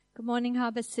Good morning,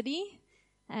 Harbour City.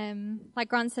 Like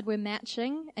Grant said, we're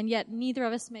matching, and yet neither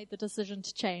of us made the decision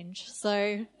to change.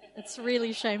 So it's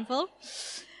really shameful.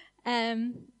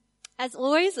 As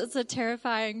always, it's a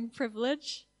terrifying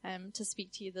privilege to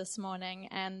speak to you this morning.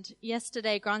 And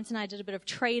yesterday, Grant and I did a bit of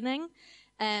training.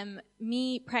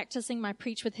 Me practicing my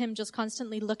preach with him, just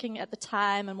constantly looking at the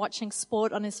time and watching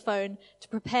sport on his phone to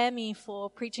prepare me for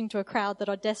preaching to a crowd that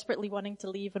are desperately wanting to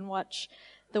leave and watch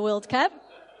the World Cup.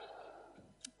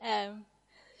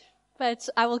 But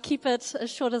I will keep it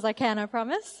as short as I can, I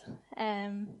promise.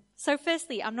 So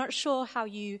firstly, I'm not sure how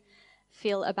you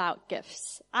feel about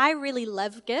gifts. I really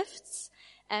love gifts.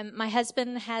 My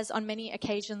husband has on many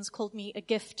occasions called me a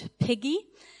gift piggy.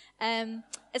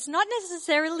 It's not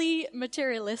necessarily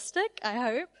materialistic, I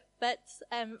hope, but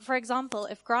for example,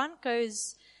 if Grant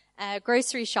goes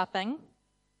grocery shopping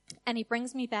and he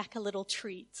brings me back a little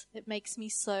treat, it makes me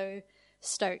so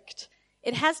stoked.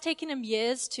 It has taken him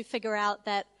years to figure out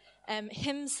that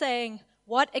him saying,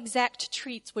 "What exact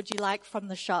treats would you like from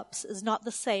the shops?" is not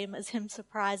the same as him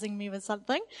surprising me with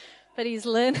something, but he's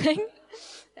learning.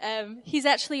 He's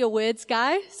actually a words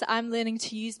guy, so I'm learning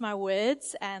to use my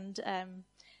words, and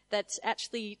that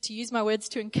actually to use my words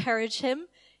to encourage him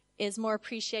is more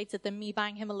appreciated than me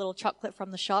buying him a little chocolate from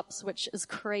the shops, which is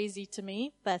crazy to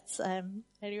me, but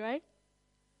anyway.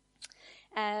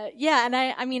 And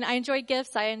I enjoy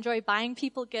gifts. I enjoy buying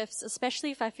people gifts,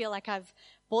 especially if I feel like I've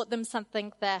bought them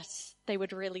something that they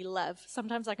would really love.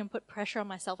 Sometimes I can put pressure on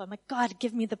myself. I'm like, God,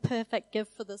 give me the perfect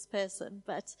gift for this person.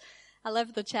 But I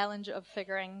love the challenge of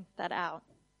figuring that out.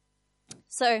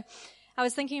 So I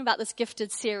was thinking about this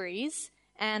gifted series,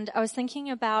 and I was thinking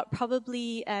about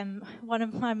probably one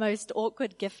of my most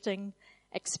awkward gifting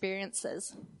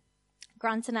experiences.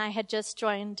 Grant and I had just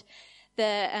joined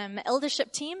the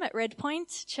eldership team at Red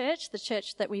Point Church, the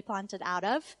church that we planted out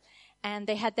of, and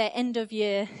they had their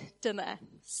end-of-year dinner.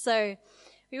 So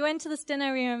we went to this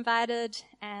dinner, we were invited,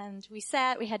 and we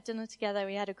sat, we had dinner together,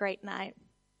 we had a great night.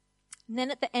 And then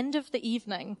at the end of the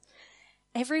evening,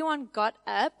 everyone got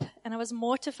up, and I was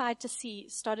mortified to see,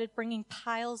 started bringing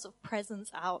piles of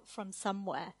presents out from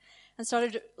somewhere, and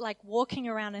started walking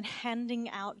around and handing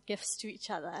out gifts to each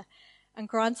other. And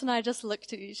Grant and I just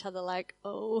looked at each other like,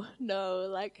 oh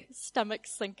no, stomach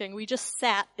sinking. We just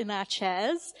sat in our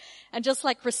chairs and just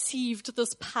received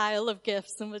this pile of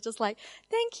gifts and were just like,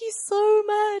 thank you so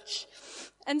much.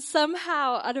 And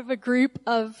somehow out of a group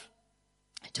of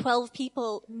 12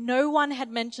 people, no one had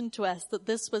mentioned to us that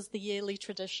this was the yearly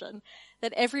tradition,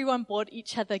 that everyone bought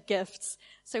each other gifts.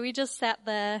 So we just sat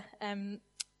there,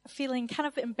 feeling kind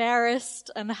of embarrassed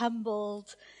and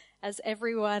humbled as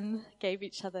everyone gave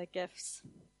each other gifts.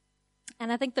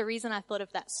 And I think the reason I thought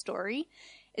of that story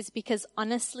is because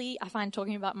honestly, I find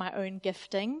talking about my own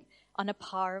gifting on a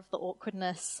par of the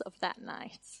awkwardness of that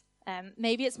night.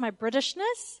 Maybe it's my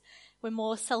Britishness. We're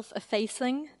more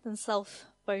self-effacing than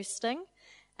self-boasting.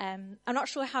 I'm not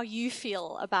sure how you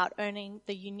feel about owning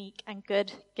the unique and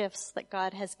good gifts that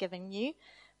God has given you,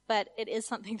 but it is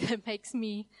something that makes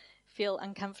me feel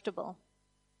uncomfortable.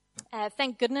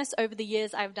 Thank goodness over the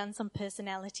years I've done some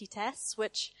personality tests,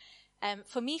 which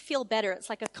for me feel better. It's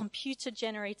like a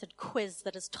computer-generated quiz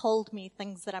that has told me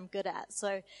things that I'm good at.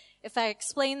 So if I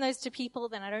explain those to people,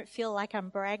 then I don't feel like I'm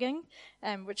bragging,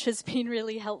 which has been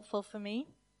really helpful for me.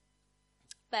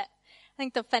 But I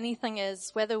think the funny thing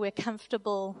is, whether we're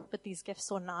comfortable with these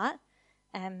gifts or not,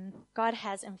 God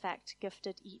has in fact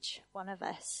gifted each one of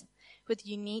us with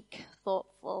unique,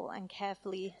 thoughtful, and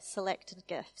carefully selected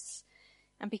gifts.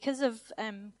 And because of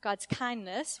God's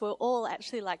kindness, we're all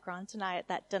actually like Grant and I at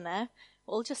that dinner,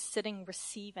 we're all just sitting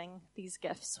receiving these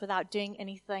gifts without doing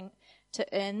anything to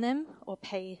earn them or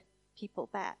pay people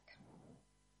back.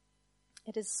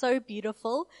 It is so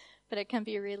beautiful, but it can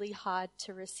be really hard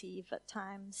to receive at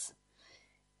times.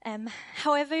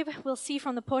 However, we'll see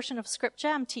from the portion of scripture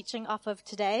I'm teaching off of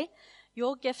today,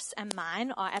 your gifts and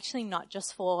mine are actually not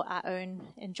just for our own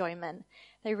enjoyment.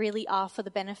 They really are for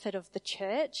the benefit of the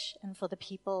church and for the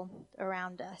people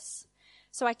around us.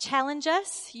 So I challenge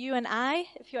us, you and I,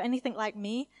 if you're anything like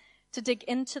me, to dig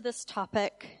into this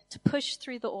topic, to push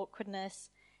through the awkwardness,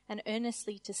 and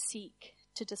earnestly to seek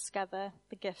to discover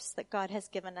the gifts that God has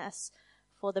given us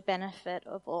for the benefit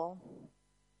of all.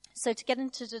 So to get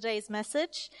into today's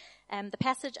message, the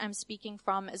passage I'm speaking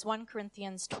from is 1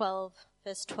 Corinthians 12,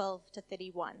 verse 12 to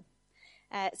 31.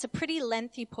 It's a pretty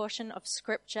lengthy portion of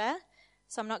scripture,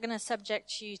 so I'm not going to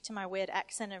subject you to my weird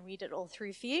accent and read it all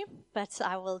through for you, but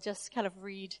I will just kind of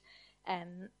read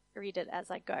it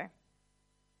as I go.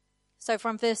 So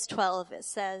from verse 12 it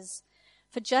says,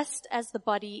 "For just as the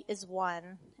body is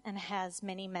one and has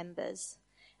many members,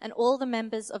 And all the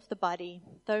members of the body,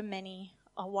 though many,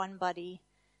 are one body,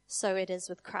 so it is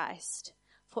with Christ.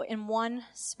 For in one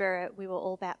Spirit we were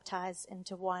all baptized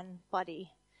into one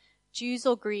body, Jews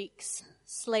or Greeks,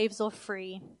 slaves or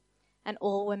free, and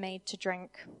all were made to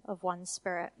drink of one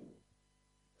Spirit.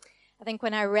 I think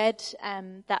when I read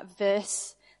that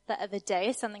verse the other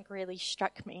day, something really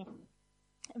struck me.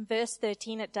 In verse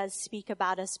 13, it does speak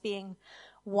about us being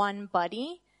one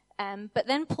body, but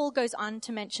then Paul goes on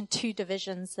to mention two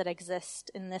divisions that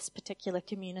exist in this particular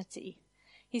community.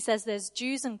 He says there's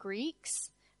Jews and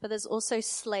Greeks, but there's also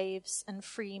slaves and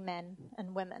free men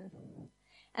and women.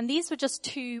 And these were just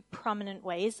two prominent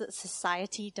ways that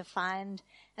society defined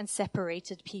and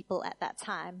separated people at that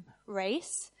time: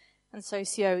 race and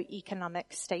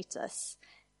socioeconomic status.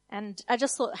 And I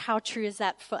just thought, how true is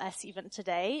that for us even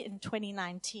today in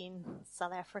 2019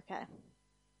 South Africa?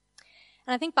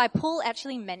 And I think by Paul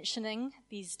actually mentioning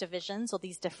these divisions or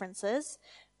these differences,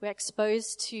 we're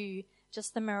exposed to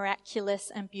just the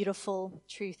miraculous and beautiful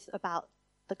truth about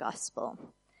the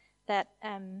gospel. That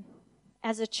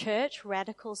as a church,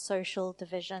 radical social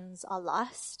divisions are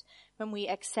lost when we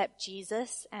accept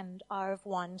Jesus and are of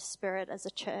one Spirit as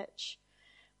a church.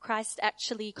 Christ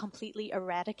actually completely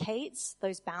eradicates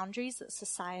those boundaries that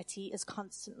society is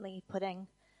constantly putting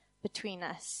between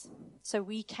us, so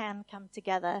we can come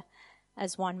together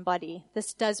as one body.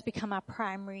 This does become our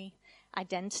primary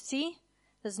identity.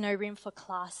 There's no room for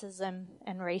classism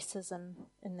and racism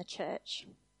in the church.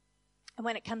 And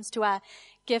when it comes to our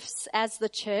gifts as the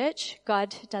church,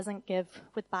 God doesn't give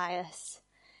with bias.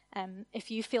 If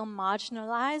you feel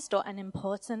marginalized or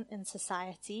unimportant in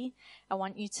society, I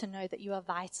want you to know that you are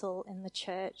vital in the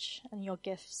church and your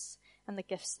gifts and the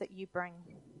gifts that you bring.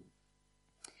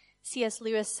 C.S.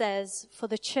 Lewis says, "For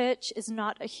the church is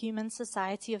not a human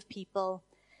society of people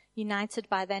united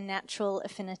by their natural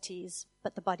affinities,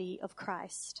 but the body of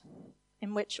Christ,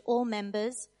 in which all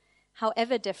members,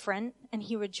 however different, and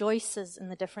he rejoices in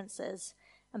the differences,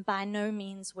 and by no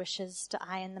means wishes to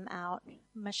iron them out,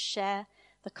 must share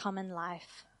the common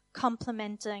life,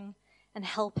 complementing and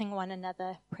helping one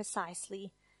another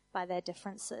precisely by their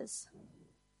differences."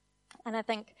 And I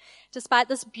think despite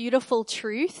this beautiful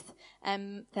truth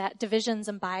that divisions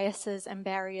and biases and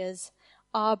barriers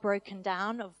are broken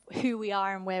down of who we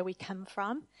are and where we come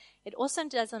from, it also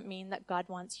doesn't mean that God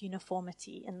wants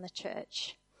uniformity in the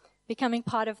church. Becoming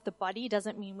part of the body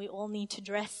doesn't mean we all need to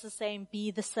dress the same, be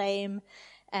the same,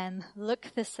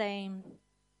 look the same,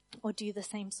 or do the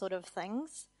same sort of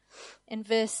things. In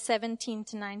verse 17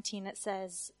 to 19 it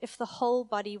says, "If the whole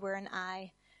body were an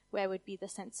eye, where would be the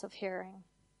sense of hearing?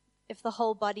 If the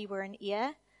whole body were an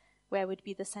ear, where would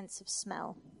be the sense of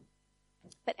smell?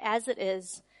 But as it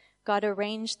is, God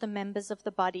arranged the members of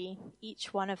the body,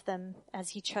 each one of them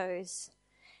as he chose.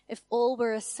 If all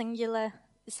were a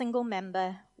single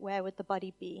member, where would the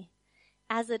body be?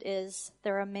 As it is,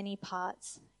 there are many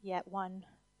parts, yet one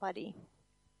body."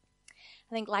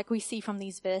 I think like we see from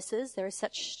these verses, there is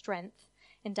such strength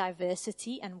in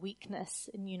diversity and weakness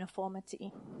in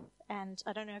uniformity. And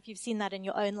I don't know if you've seen that in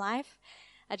your own life.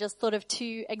 I just thought of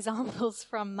two examples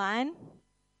from mine.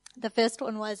 The first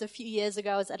one was a few years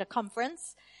ago. I was at a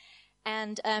conference,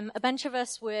 and a bunch of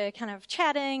us were kind of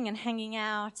chatting and hanging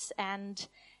out, and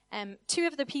two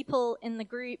of the people in the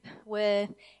group were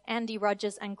Andy,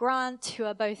 Rogers, and Grant, who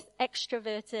are both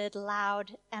extroverted,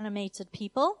 loud, animated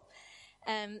people.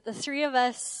 The other three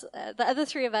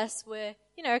of us were,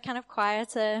 kind of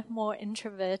quieter, more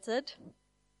introverted.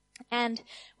 And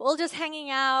we're all just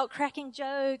hanging out, cracking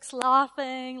jokes,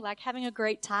 laughing, like having a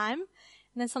great time.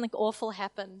 And then something awful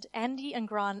happened. Andy and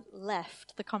Grant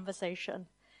left the conversation.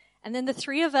 And then the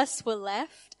three of us were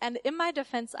left. And in my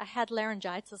defense, I had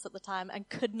laryngitis at the time and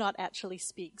could not actually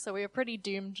speak. So we were pretty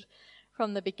doomed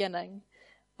from the beginning.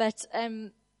 But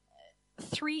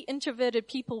three introverted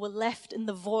people were left in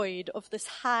the void of this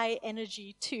high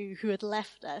energy two who had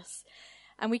left us.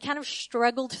 And we kind of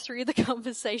struggled through the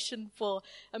conversation for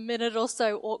a minute or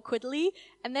so awkwardly.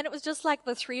 And then it was just like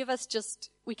the three of us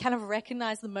we kind of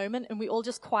recognized the moment and we all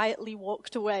just quietly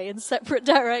walked away in separate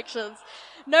directions.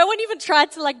 No one even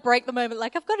tried to break the moment,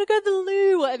 I've got to go to the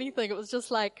loo or anything. It was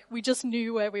just we just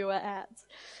knew where we were at.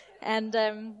 And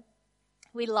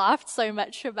we laughed so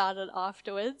much about it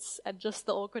afterwards, and just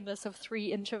the awkwardness of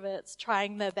three introverts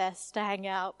trying their best to hang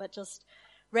out, but just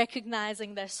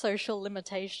recognizing their social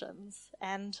limitations.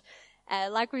 And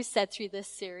like we've said through this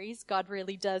series, God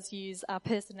really does use our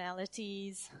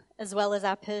personalities as well as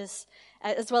our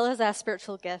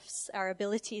spiritual gifts, our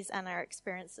abilities and our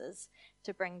experiences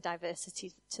to bring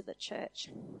diversity to the church.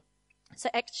 So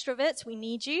extroverts, we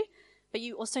need you, but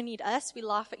you also need us. We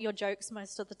laugh at your jokes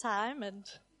most of the time, and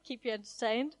keep you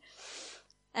entertained.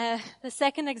 The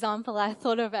second example I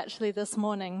thought of actually this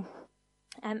morning,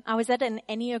 I was at an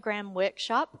Enneagram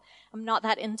workshop. I'm not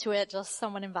that into it, just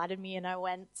someone invited me and I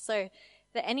went. So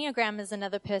the Enneagram is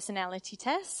another personality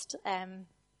test, and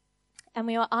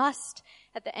we were asked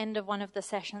at the end of one of the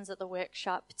sessions at the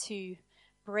workshop to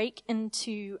break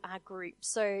into our group.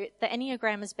 So the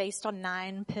Enneagram is based on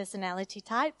 9 personality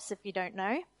types, if you don't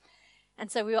know. And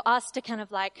so we were asked to kind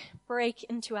of like break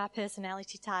into our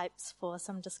personality types for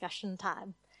some discussion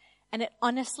time. And it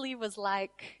honestly was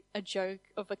like a joke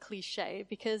of a cliche,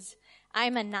 because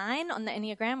I'm a 9 on the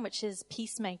Enneagram, which is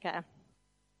peacemaker.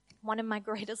 One of my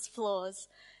greatest flaws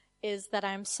is that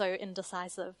I'm so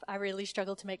indecisive. I really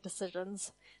struggle to make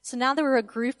decisions. So now there were a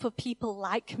group of people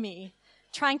like me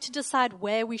trying to decide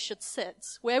where we should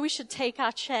sit, where we should take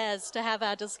our chairs to have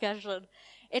our discussion.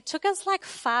 It took us like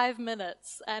 5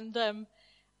 minutes, and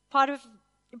part of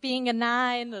being a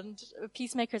 9 and a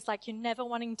peacemaker is like you're never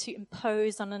wanting to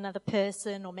impose on another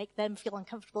person or make them feel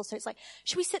uncomfortable. So it's like,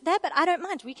 should we sit there? But I don't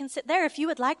mind. We can sit there if you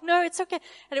would like. No, it's okay.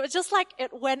 And it was just like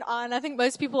it went on. I think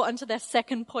most people were onto their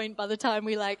second point by the time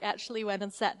we like actually went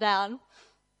and sat down.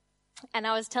 And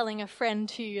I was telling a friend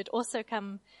who had also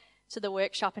come to the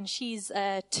workshop, and she's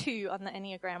 2 on the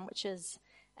Enneagram, which is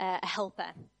a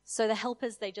helper. So the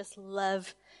helpers, they just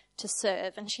love to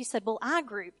serve. And she said, well, our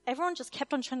group, everyone just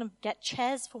kept on trying to get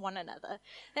chairs for one another.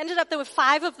 It ended up there were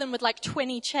 5 of them with like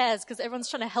 20 chairs because everyone's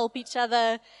trying to help each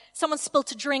other. Someone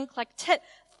spilt a drink, like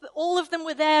all of them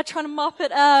were there trying to mop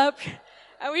it up.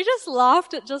 And we just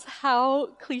laughed at just how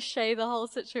cliche the whole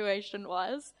situation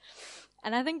was.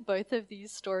 And I think both of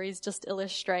these stories just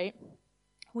illustrate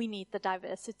we need the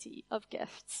diversity of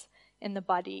gifts in the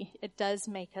body. It does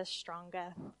make us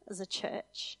stronger as a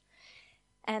church.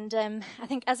 And I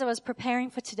think as I was preparing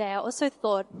for today, I also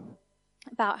thought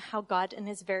about how God in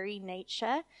his very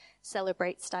nature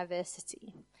celebrates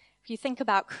diversity. If you think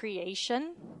about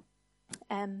creation,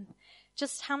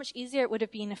 just how much easier it would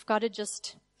have been if God had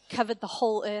just covered the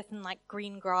whole earth in like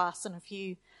green grass and a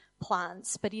few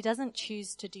plants. But he doesn't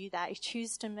choose to do that. He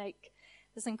chooses to make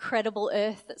this incredible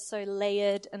earth that's so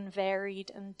layered and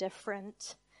varied and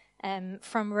different.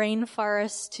 From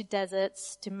rainforests to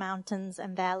deserts to mountains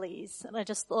and valleys. And I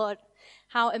just thought,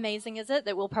 how amazing is it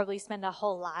that we'll probably spend our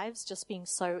whole lives just being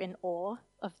so in awe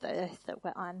of the earth that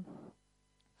we're on.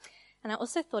 And I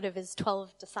also thought of his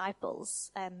 12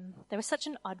 disciples. They were such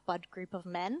an odd-bod group of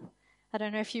men. I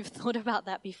don't know if you've thought about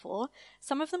that before.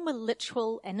 Some of them were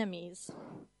literal enemies.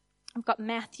 I've got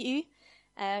Matthew,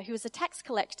 who was a tax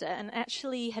collector and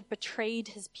actually had betrayed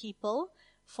his people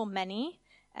for money.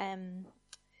 And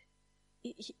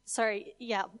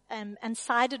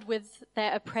sided with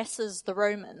their oppressors, the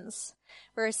Romans.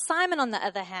 Whereas Simon, on the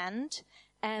other hand,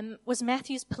 was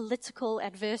Matthew's political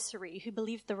adversary who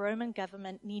believed the Roman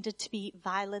government needed to be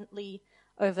violently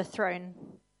overthrown.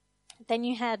 Then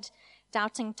you had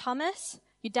doubting Thomas.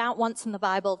 You doubt once in the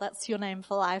Bible, that's your name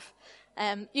for life.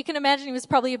 You can imagine he was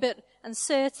probably a bit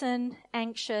uncertain,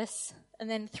 anxious, and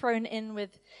then thrown in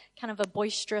with kind of a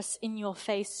boisterous,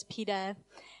 in-your-face Peter.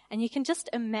 And you can just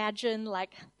imagine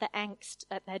like the angst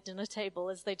at their dinner table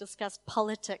as they discussed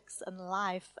politics and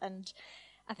life. And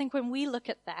I think when we look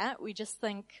at that, we just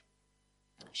think,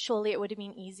 surely it would have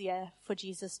been easier for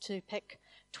Jesus to pick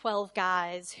 12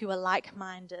 guys who are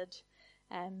like-minded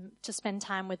to spend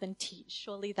time with and teach.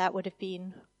 Surely that would have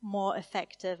been more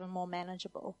effective and more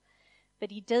manageable.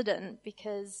 But he didn't,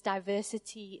 because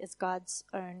diversity is God's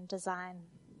own design.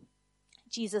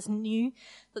 Jesus knew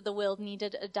that the world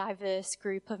needed a diverse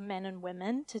group of men and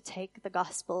women to take the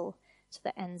gospel to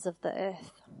the ends of the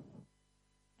earth.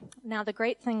 Now, the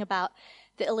great thing about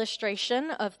the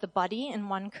illustration of the body in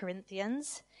 1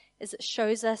 Corinthians is it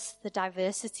shows us the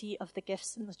diversity of the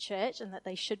gifts in the church and that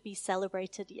they should be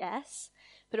celebrated, yes,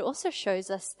 but it also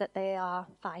shows us that they are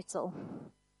vital.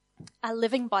 Our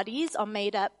living bodies are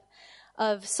made up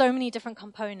of so many different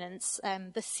components,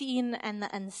 the seen and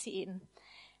the unseen.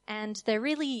 And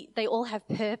they all have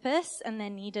purpose and they're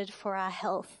needed for our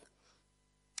health.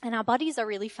 And our bodies are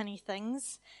really funny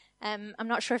things. I'm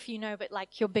not sure if you know, but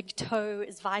like your big toe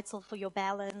is vital for your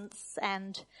balance,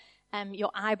 and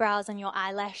your eyebrows and your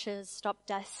eyelashes stop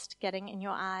dust getting in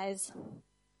your eyes.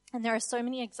 And there are so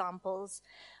many examples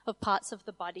of parts of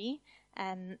the body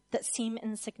that seem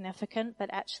insignificant but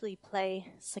actually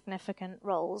play significant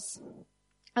roles.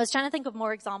 I was trying to think of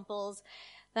more examples.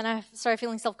 Then I started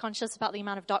feeling self-conscious about the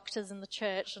amount of doctors in the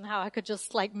church and how I could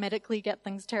just like medically get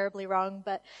things terribly wrong.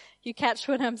 But you catch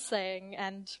what I'm saying.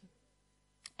 And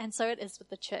so it is with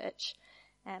the church.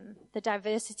 The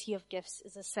diversity of gifts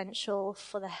is essential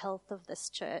for the health of this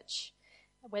church.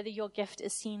 Whether your gift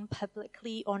is seen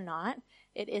publicly or not,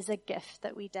 it is a gift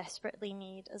that we desperately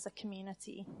need as a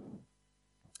community.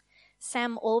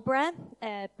 Sam Allbra,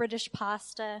 a British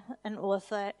pastor and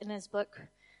author, in his book,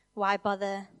 Why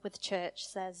Bother with Church,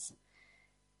 says,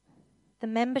 "The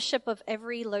membership of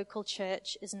every local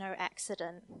church is no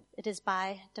accident. It is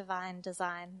by divine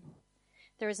design.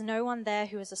 There is no one there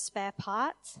who is a spare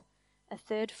part, a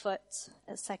third foot,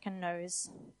 a second nose.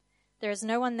 There is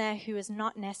no one there who is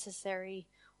not necessary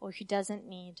or who doesn't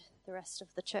need the rest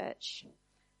of the church."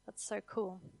 That's so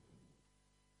cool.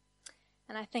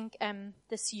 And I think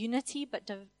this unity but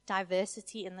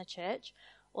diversity in the church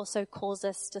also calls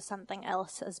us to something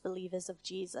else as believers of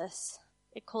Jesus.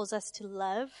 It calls us to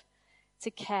love,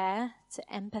 to care, to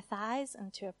empathize,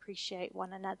 and to appreciate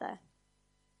one another.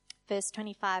 Verse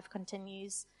 25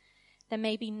 continues, "There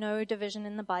may be no division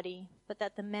in the body, but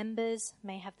that the members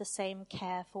may have the same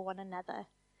care for one another.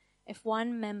 If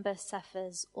one member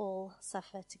suffers, all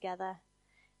suffer together.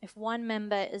 If one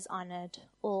member is honored,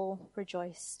 all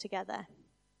rejoice together."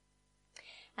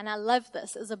 And I love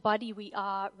this. As a body, we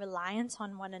are reliant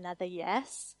on one another,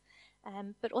 yes,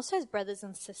 but also as brothers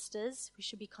and sisters, we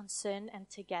should be concerned and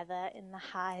together in the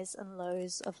highs and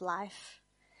lows of life.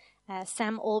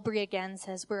 Sam Allbra again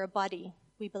says, "We're a body.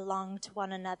 We belong to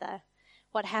one another.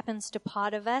 What happens to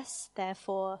part of us,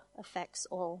 therefore, affects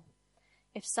all.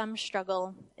 If some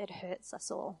struggle, it hurts us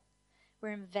all.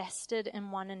 We're invested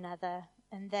in one another,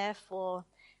 and therefore,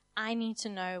 I need to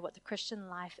know what the Christian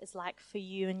life is like for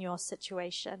you in your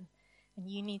situation, and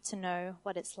you need to know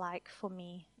what it's like for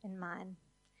me in mine."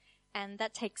 And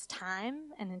that takes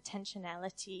time and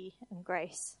intentionality and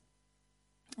grace.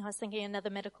 I was thinking another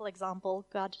medical example,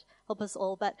 God help us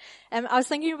all, but I was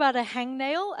thinking about a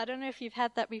hangnail. I don't know if you've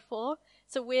had that before.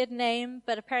 It's a weird name,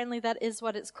 but apparently that is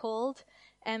what it's called.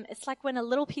 It's like when a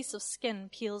little piece of skin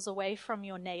peels away from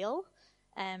your nail.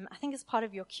 I think it's part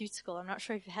of your cuticle. I'm not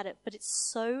sure if you've had it, but it's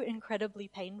so incredibly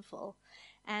painful.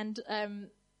 And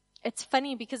it's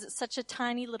funny because it's such a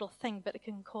tiny little thing, but it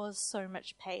can cause so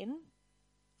much pain.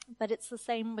 But it's the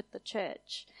same with the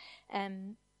church.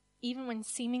 Even when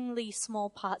seemingly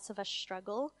small parts of us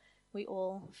struggle, we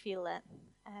all feel it.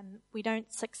 We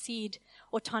don't succeed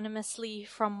autonomously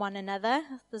from one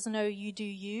another. There's no you do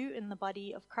you in the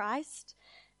body of Christ.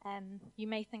 You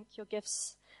may think your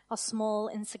gifts are small,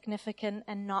 insignificant,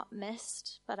 and not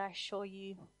missed, but I assure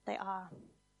you they are.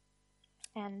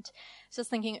 And I was just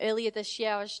thinking earlier this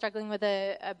year, I was struggling with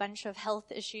a bunch of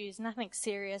health issues, nothing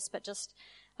serious, but just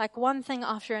like one thing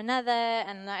after another,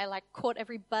 and I like caught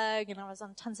every bug, and I was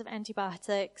on tons of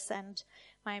antibiotics, and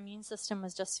my immune system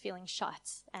was just feeling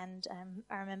shot. And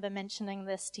I remember mentioning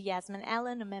this to Yasmin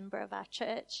Allen, a member of our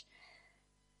church.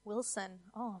 Wilson,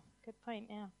 oh, good point,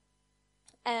 yeah.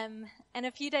 And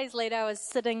a few days later, I was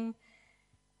sitting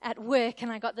at work,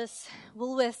 and I got this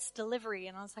Woolworths delivery,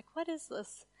 and I was like, what is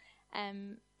this?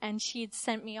 And she'd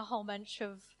sent me a whole bunch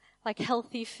of like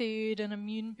healthy food and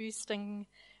immune boosting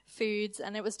foods,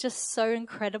 and it was just so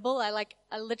incredible. I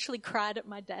literally cried at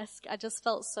my desk. I just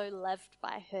felt so loved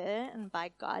by her and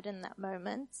by God in that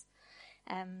moment.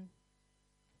 And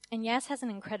Yas has an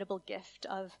incredible gift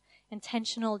of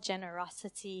intentional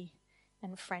generosity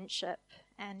and friendship,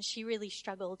 and she really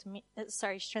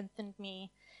strengthened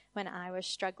me when I was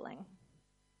struggling.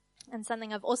 And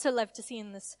something I've also loved to see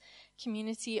in this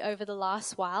community over the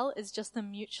last while is just the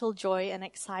mutual joy and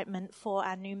excitement for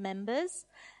our new members,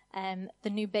 the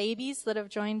new babies that have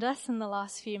joined us in the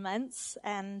last few months.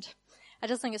 And I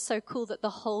just think it's so cool that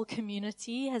the whole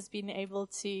community has been able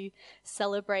to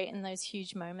celebrate in those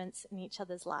huge moments in each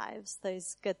other's lives,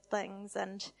 those good things.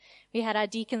 And we had our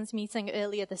deacons meeting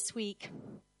earlier this week,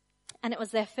 and it was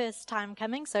their first time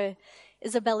coming. So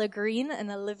Isabella Green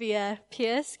and Olivia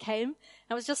Pierce came.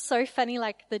 It was just so funny,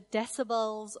 like the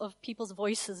decibels of people's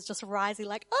voices just rising,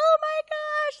 like, oh my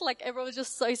gosh, like everyone was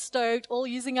just so stoked, all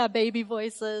using our baby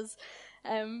voices.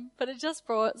 But it just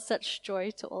brought such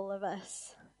joy to all of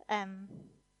us.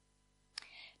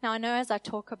 Now I know as I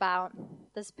talk about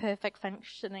this perfect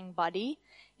functioning body,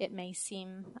 it may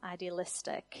seem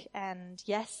idealistic. And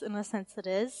yes, in a sense it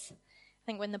is. I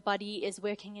think when the body is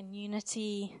working in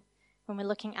unity, when we're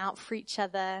looking out for each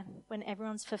other, when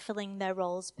everyone's fulfilling their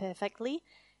roles perfectly,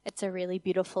 it's a really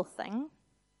beautiful thing.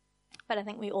 But I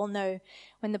think we all know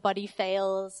when the body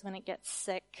fails, when it gets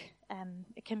sick,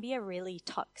 it can be a really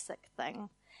toxic thing.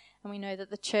 And we know that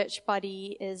the church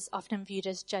body is often viewed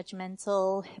as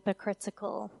judgmental,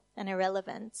 hypocritical, and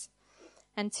irrelevant.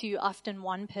 And too often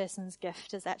one person's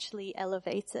gift is actually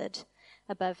elevated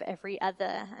above every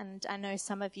other. And I know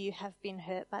some of you have been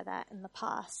hurt by that in the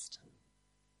past.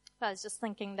 But I was just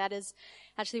thinking that is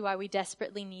actually why we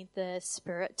desperately need the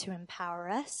Spirit to empower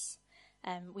us.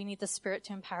 We need the Spirit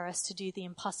to empower us to do the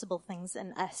impossible things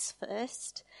in us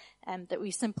first, that we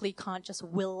simply can't just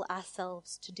will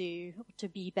ourselves to do, to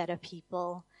be better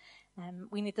people.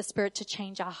 We need the Spirit to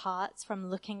change our hearts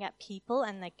from looking at people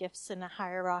and their gifts in a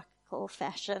hierarchical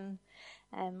fashion.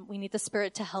 We need the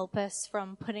Spirit to help us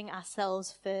from putting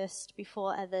ourselves first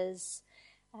before others,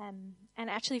 and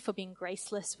actually for being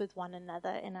graceless with one another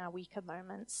in our weaker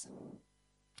moments.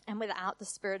 And without the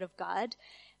Spirit of God,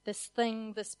 this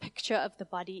picture of the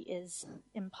body is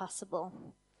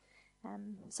impossible.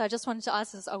 So I just wanted to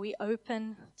ask us, are we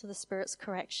open to the Spirit's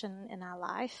correction in our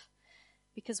life?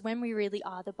 Because when we really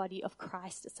are the body of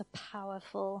Christ, it's a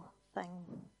powerful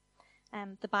thing.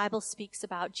 The Bible speaks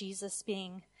about Jesus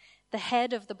being the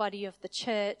head of the body of the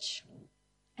church,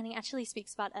 and he actually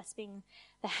speaks about us being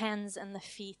the hands and the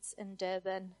feet in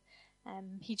Durban.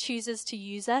 He chooses to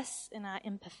use us in our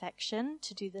imperfection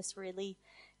to do this really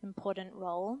important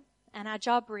role. And our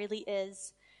job really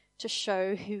is to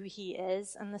show who he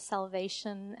is and the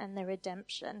salvation and the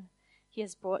redemption he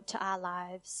has brought to our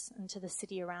lives and to the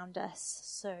city around us.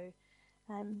 So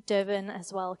Durban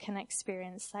as well can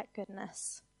experience that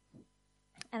goodness.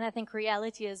 And I think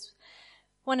reality is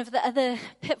one of the other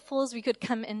pitfalls we could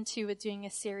come into with doing a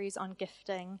series on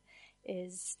gifting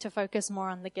is to focus more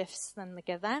on the gifts than the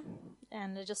giver.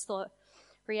 And I just thought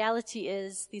reality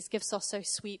is these gifts are so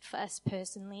sweet for us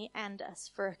personally and us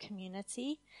for a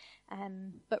community.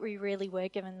 But we really were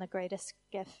given the greatest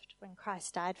gift when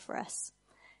Christ died for us.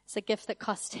 It's a gift that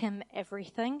cost him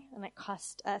everything and it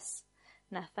cost us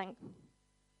nothing.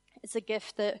 It's a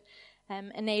gift that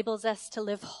enables us to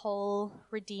live whole,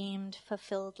 redeemed,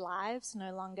 fulfilled lives,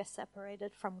 no longer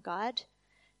separated from God,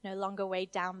 no longer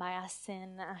weighed down by our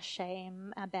sin, our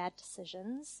shame, our bad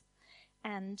decisions.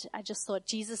 And I just thought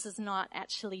Jesus is not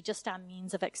actually just our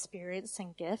means of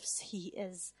experiencing gifts. He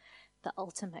is the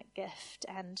ultimate gift.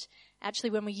 And actually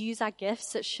when we use our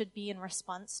gifts, it should be in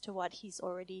response to what he's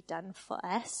already done for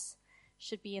us. It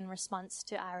should be in response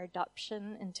to our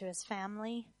adoption into his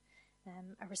family,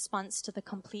 a response to the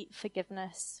complete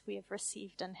forgiveness we have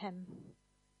received in him.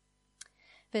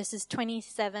 Verses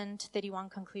 27 to 31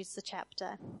 concludes the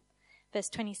chapter. Verse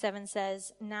 27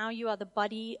 says, "Now you are the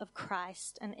body of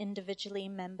Christ and individually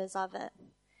members of it.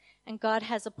 And God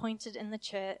has appointed in the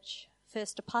church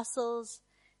first apostles,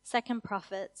 second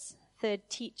prophets, third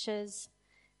teachers,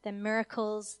 then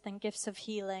miracles, then gifts of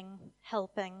healing,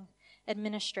 helping,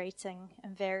 administrating,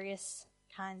 and various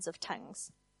kinds of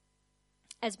tongues."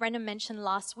 As Brendan mentioned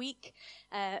last week,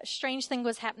 a strange thing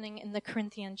was happening in the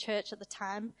Corinthian church at the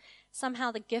time.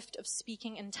 Somehow the gift of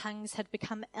speaking in tongues had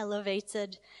become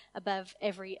elevated above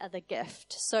every other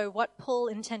gift. So what Paul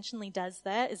intentionally does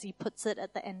there is he puts it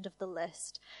at the end of the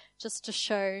list, just to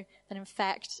show that in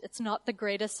fact it's not the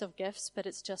greatest of gifts, but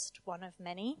it's just one of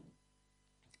many.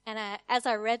 And as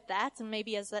I read that, and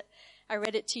maybe I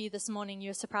read it to you this morning, you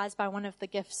were surprised by one of the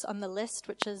gifts on the list,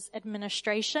 which is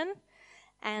administration.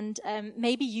 And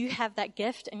maybe you have that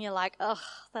gift and you're like, oh,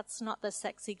 that's not the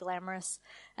sexy, glamorous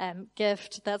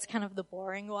gift. That's kind of the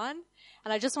boring one.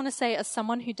 And I just want to say, as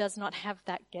someone who does not have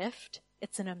that gift,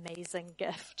 it's an amazing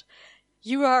gift.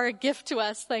 You are a gift to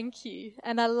us. Thank you.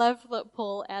 And I love that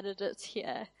Paul added it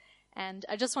here. And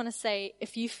I just want to say,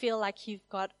 if you feel like you've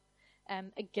got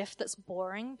a gift that's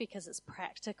boring because it's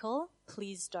practical,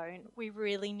 please don't. We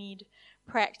really need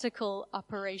practical,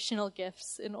 operational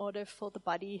gifts in order for the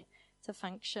body to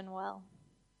function well.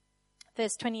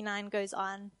 Verse 29 goes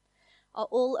on, "Are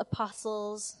all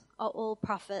apostles, are all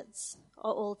prophets,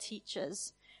 are all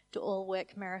teachers? Do all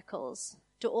work miracles?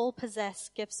 Do all possess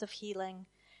gifts of healing?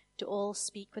 Do all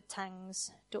speak with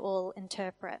tongues? Do all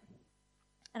interpret?"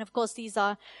 And of course, these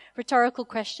are rhetorical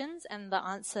questions, and the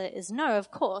answer is no,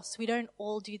 of course. We don't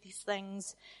all do these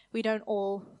things. We don't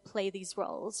all play these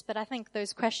roles. But I think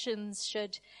those questions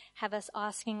should have us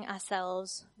asking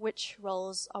ourselves, which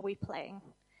roles are we playing?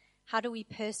 How do we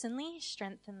personally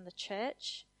strengthen the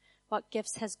church? What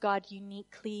gifts has God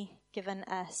uniquely given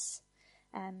us?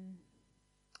 And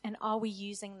are we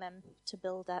using them to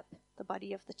build up the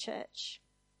body of the church?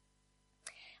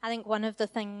 I think one of the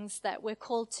things that we're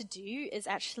called to do is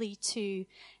actually to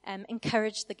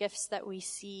encourage the gifts that we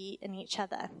see in each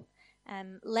other.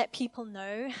 Let people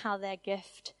know how their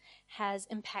gift has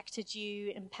impacted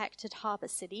you, impacted Harbour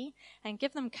City, and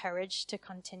give them courage to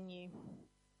continue.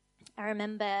 I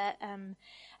remember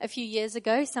a few years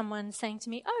ago someone saying to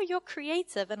me, "Oh, you're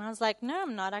creative." And I was like, "No,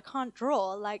 I'm not. I can't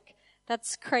draw.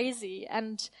 That's crazy.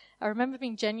 And I remember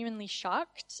being genuinely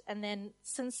shocked. And then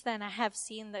since then, I have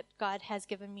seen that God has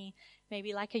given me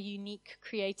maybe like a unique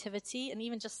creativity. And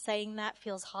even just saying that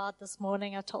feels hard this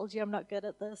morning. I told you I'm not good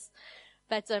at this.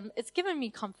 But it's given me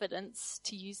confidence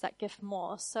to use that gift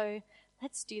more. So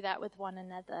let's do that with one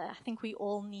another. I think we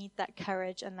all need that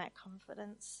courage and that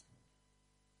confidence.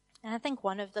 And I think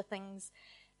one of the things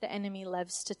the enemy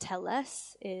loves to tell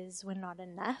us is we're not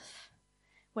enough.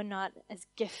 We're not as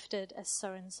gifted as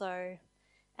so-and-so.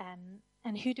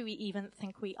 And who do we even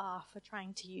think we are for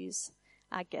trying to use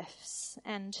our gifts?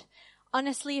 And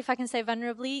honestly, if I can say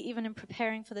vulnerably, even in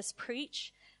preparing for this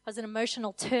preach, I was in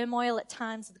emotional turmoil at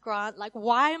times with Grant. Like,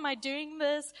 why am I doing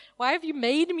this? Why have you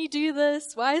made me do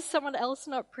this? Why is someone else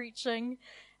not preaching?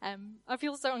 I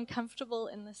feel so uncomfortable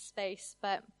in this space,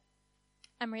 but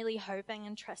I'm really hoping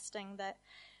and trusting that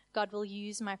God will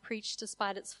use my preach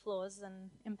despite its flaws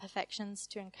and imperfections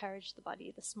to encourage the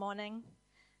body this morning.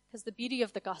 Because the beauty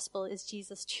of the gospel is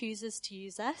Jesus chooses to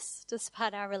use us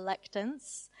despite our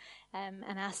reluctance and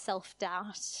our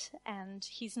self-doubt. And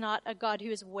he's not a God who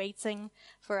is waiting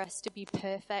for us to be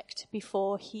perfect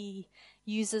before he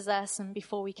uses us and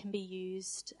before we can be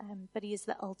used. But he is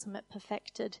the ultimate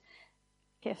perfected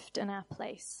gift in our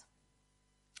place.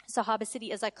 So Harbour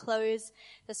City, as I close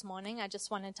this morning, I just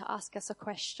wanted to ask us a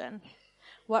question.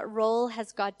 What role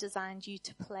has God designed you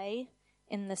to play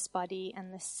in this body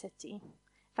and this city?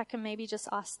 If I can maybe just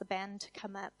ask the band to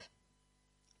come up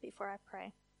before I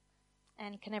pray.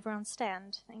 And can everyone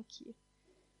stand? Thank you.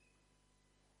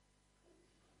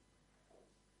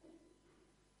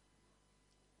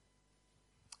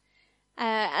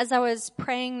 As I was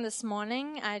praying this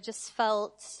morning, I just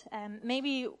felt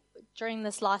maybe during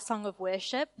this last song of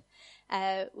worship,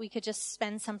 we could just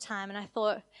spend some time. And I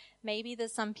thought maybe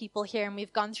there's some people here, and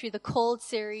we've gone through the Called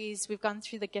series, we've gone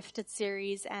through the Gifted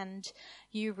series, and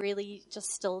you really just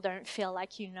still don't feel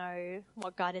like you know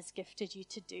what God has gifted you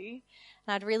to do.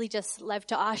 And I'd really just love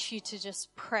to ask you to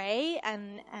just pray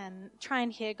and try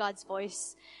and hear God's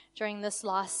voice during this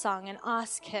last song and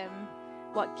ask him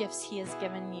what gifts he has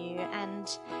given you,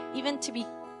 and even to be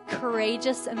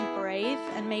courageous and brave.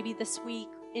 And maybe this week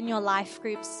in your life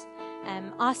groups,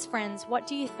 ask friends, what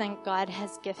do you think God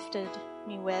has gifted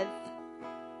me with?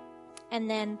 And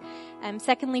then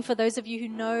secondly, for those of you who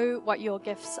know what your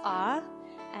gifts are,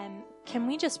 can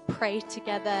we just pray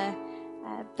together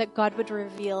that God would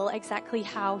reveal exactly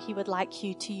how he would like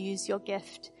you to use your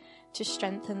gift to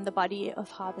strengthen the body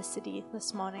of Harbour City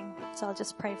this morning? So I'll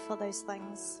just pray for those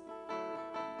things.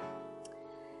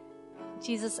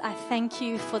 Jesus, I thank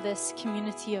you for this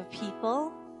community of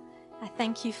people. I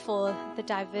thank you for the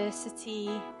diversity.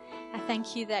 I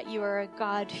thank you that you are a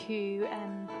God who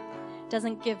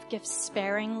doesn't give gifts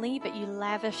sparingly, but you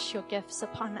lavish your gifts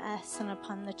upon us and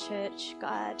upon the church,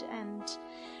 God. And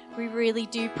we really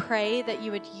do pray that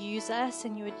you would use us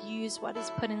and you would use what is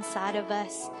put inside of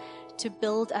us to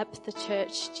build up the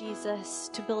church, Jesus,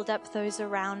 to build up those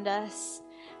around us.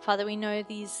 Father, we know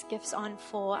these gifts aren't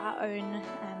for our own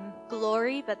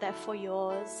glory, but they're for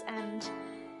yours. And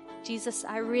Jesus,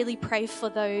 I really pray for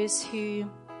those who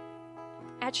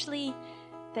actually,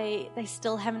 they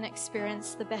still haven't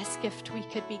experienced the best gift we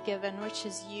could be given, which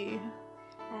is you.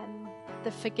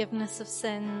 The forgiveness of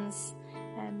sins,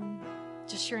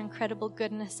 just your incredible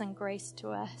goodness and grace to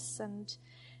us. And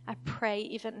I pray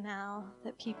even now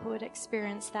that people would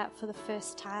experience that for the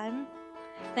first time.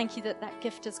 Thank you that that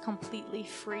gift is completely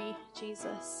free,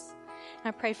 Jesus. And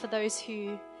I pray for those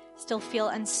who still feel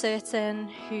uncertain,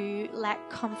 who lack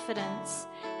confidence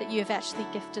that you have actually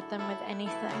gifted them with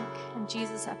anything. And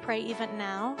Jesus, I pray even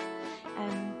now,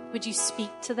 would you speak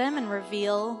to them and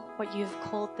reveal what you've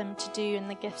called them to do and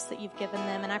the gifts that you've given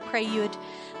them. And I pray you would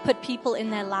put people in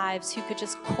their lives who could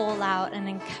just call out and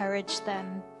encourage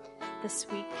them this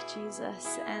week,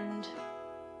 Jesus. And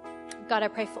God, I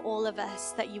pray for all of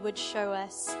us that you would show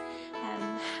us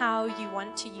how you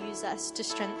want to use us to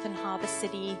strengthen Harbour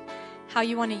City, how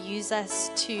you want to use us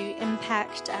to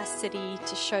impact our city,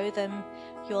 to show them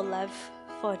your love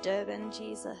for Durban,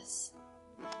 Jesus.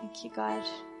 Thank you, God.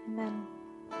 Amen.